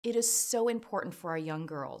It is so important for our young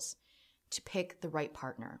girls to pick the right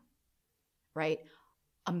partner, right?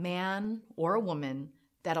 A man or a woman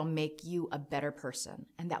that'll make you a better person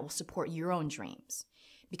and that will support your own dreams.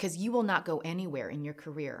 Because you will not go anywhere in your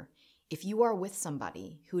career if you are with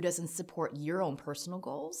somebody who doesn't support your own personal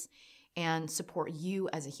goals and support you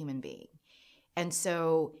as a human being. And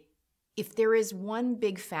so if there is one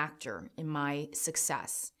big factor in my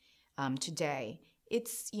success today,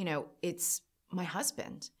 it's my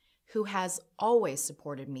husband, who has always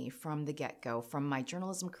supported me from the get-go, from my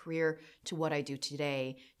journalism career to what I do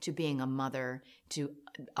today, to being a mother, to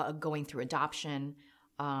going through adoption,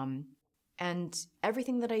 and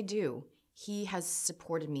everything that I do. He has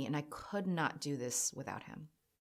supported me, and I could not do this without him.